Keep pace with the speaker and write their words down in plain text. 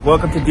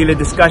Welcome to Dealer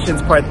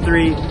Discussions Part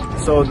 3.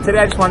 So today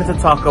I just wanted to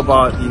talk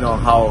about,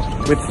 how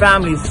with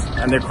families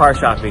and their car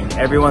shopping,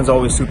 everyone's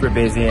always super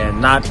busy and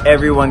not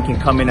everyone can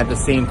come in at the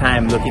same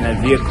time looking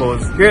at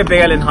vehicles. Here at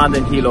Bay Island Honda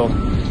and Hilo,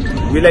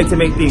 we like to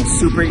make things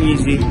super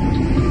easy.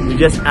 We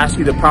just ask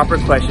you the proper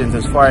questions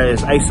as far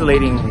as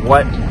isolating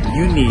what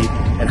you need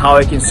and how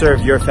it can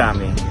serve your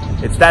family.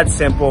 It's that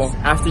simple.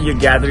 After you're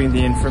gathering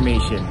the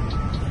information,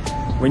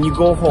 when you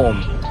go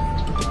home,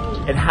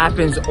 it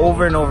happens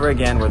over and over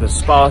again where the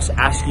spouse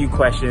asks you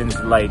questions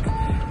like,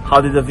 how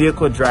did the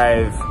vehicle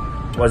drive?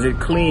 Was it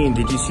clean?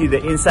 Did you see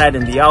the inside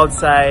and the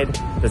outside?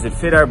 Does it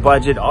fit our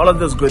budget? All of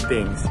those good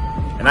things.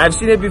 And I've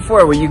seen it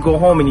before where you go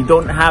home and you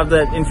don't have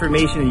that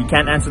information and you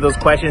can't answer those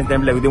questions.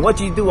 Then be like, then what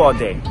do you do all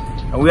day?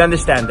 And we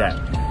understand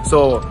that.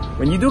 So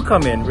when you do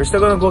come in, we're still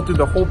going to go through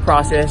the whole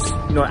process,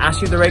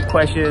 ask you the right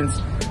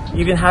questions,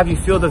 even have you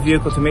feel the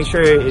vehicle to make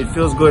sure it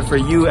feels good for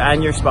you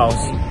and your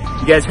spouse.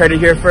 You guys heard it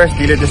here first,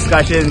 Dealer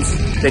Discussions.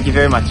 Thank you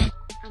very much.